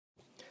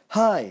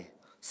Hi,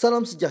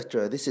 Salam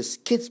Sejahtera. This is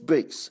Kids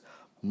Bricks,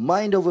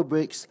 Mind Over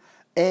Bricks,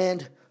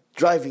 and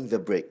Driving the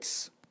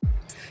Bricks.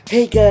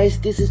 Hey guys,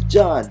 this is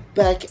John,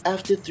 back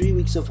after 3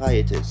 weeks of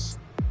hiatus.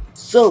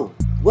 So,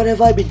 what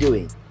have I been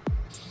doing?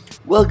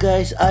 Well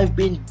guys, I've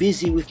been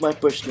busy with my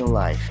personal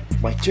life.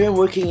 My term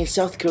working in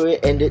South Korea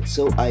ended,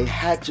 so I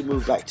had to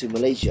move back to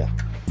Malaysia.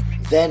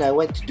 Then I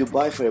went to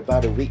Dubai for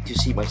about a week to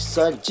see my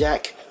son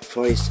Jack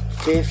for his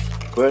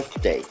 5th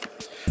birthday.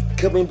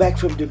 Coming back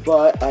from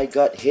Dubai, I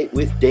got hit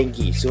with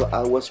dengue, so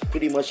I was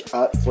pretty much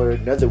out for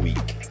another week.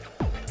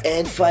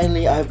 And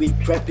finally, I've been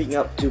prepping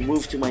up to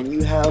move to my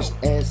new house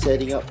and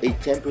setting up a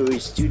temporary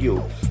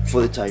studio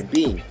for the time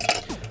being.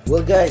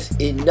 Well guys,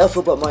 enough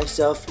about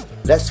myself,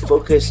 let's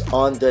focus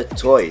on the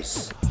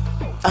toys.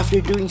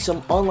 After doing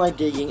some online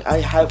digging,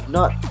 I have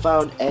not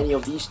found any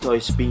of these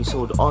toys being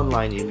sold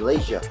online in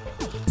Malaysia.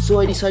 So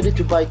I decided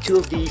to buy 2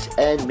 of these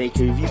and make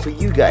a review for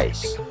you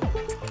guys.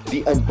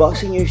 The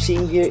unboxing you're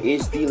seeing here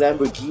is the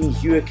Lamborghini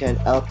Huracan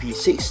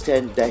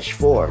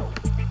LP610-4.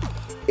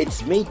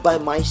 It's made by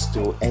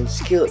Maisto and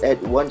scaled at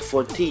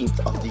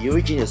 1/14th of the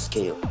original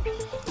scale.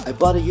 I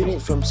bought a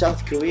unit from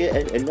South Korea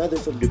and another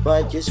from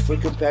Dubai just for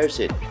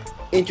comparison.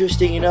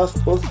 Interesting enough,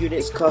 both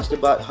units cost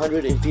about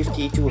 150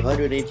 to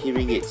 180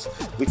 ringgits,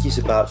 which is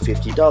about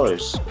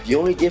 $50. The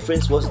only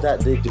difference was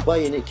that the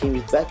Dubai unit came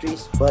with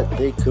batteries, but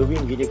the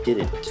Korean unit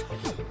didn't.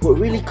 What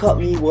really caught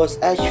me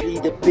was actually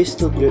the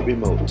pistol grip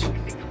remote.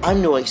 I'm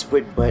no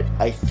expert, but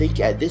I think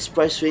at this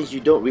price range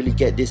you don't really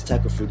get this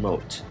type of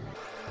remote.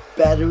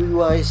 Battery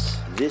wise,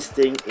 this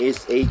thing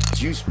is a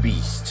juice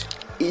beast.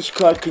 Each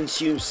card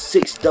consumes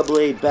 6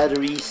 AA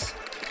batteries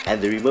and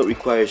the remote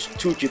requires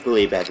 2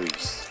 AAA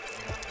batteries.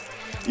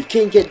 You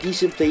can get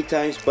decent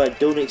playtimes, but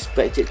don't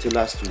expect it to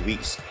last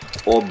weeks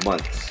or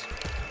months.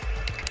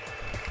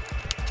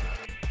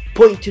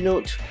 Point to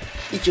note,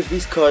 each of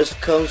these cards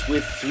comes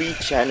with 3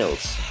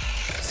 channels.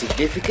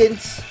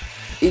 Significance?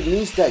 It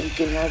means that you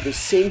can have the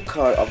same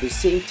car of the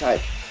same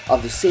type,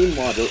 of the same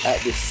model,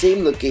 at the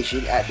same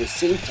location, at the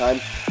same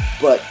time,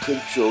 but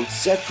controlled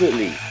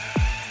separately.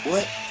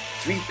 What?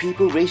 3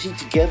 people racing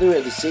together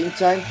at the same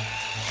time?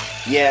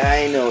 Yeah,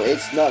 I know,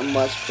 it's not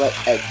much, but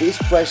at this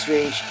price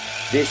range,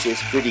 this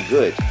is pretty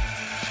good.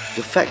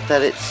 The fact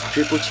that it's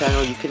triple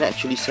channel, you can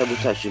actually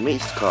sabotage your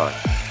mate's car.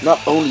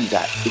 Not only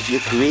that, if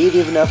you're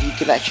creative enough, you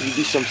can actually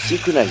do some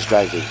synchronized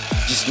driving.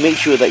 Just make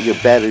sure that your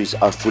batteries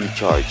are fully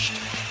charged.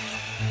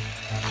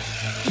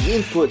 The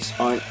inputs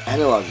aren't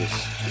analogous,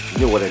 if you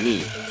know what I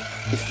mean.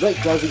 It's like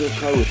driving a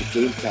car with a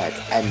gamepad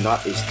and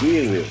not a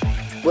steering wheel.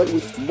 But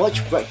with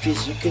much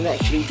practice, you can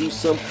actually do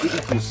some pretty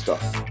cool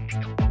stuff.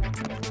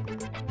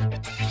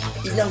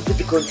 Enough with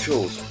the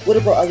controls, what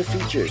about other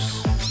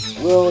features?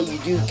 Well, you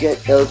do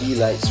get LED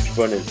lights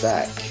front and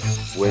back.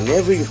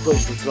 Whenever you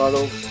push the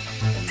throttle,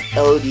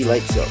 LED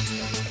lights up.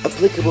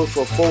 Applicable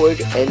for forward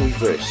and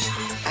reverse.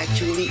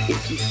 Actually,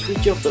 if you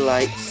switch off the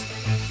lights,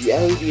 the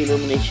LED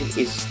illumination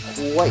is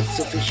quite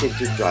sufficient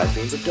to drive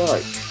in the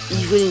dark.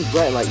 Even in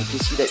bright light, you can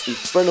see that in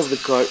front of the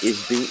car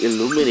is being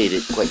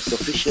illuminated quite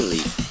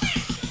sufficiently.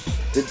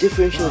 The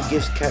differential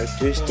gives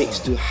characteristics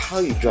to how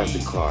you drive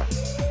the car.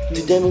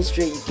 To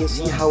demonstrate, you can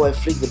see how I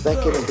flick the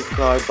back end of the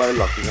car by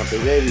locking up the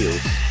rear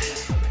wheels.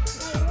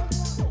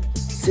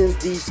 Since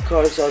these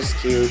cars are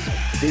scaled,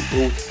 they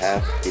both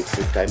have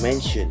different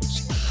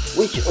dimensions,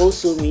 which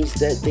also means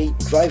that they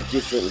drive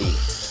differently.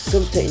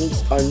 Some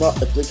techniques are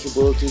not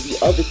applicable to the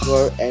other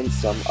car and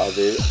some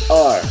others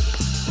are.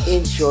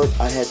 In short,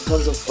 I had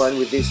tons of fun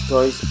with these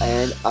toys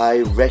and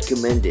I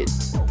recommend it.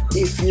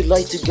 If you'd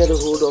like to get a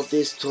hold of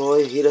this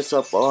toy, hit us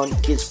up on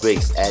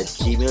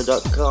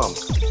kidsbricks@gmail.com.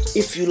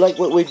 If you like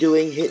what we're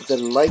doing, hit the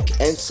like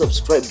and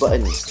subscribe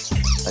button.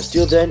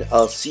 Until then,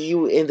 I'll see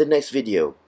you in the next video.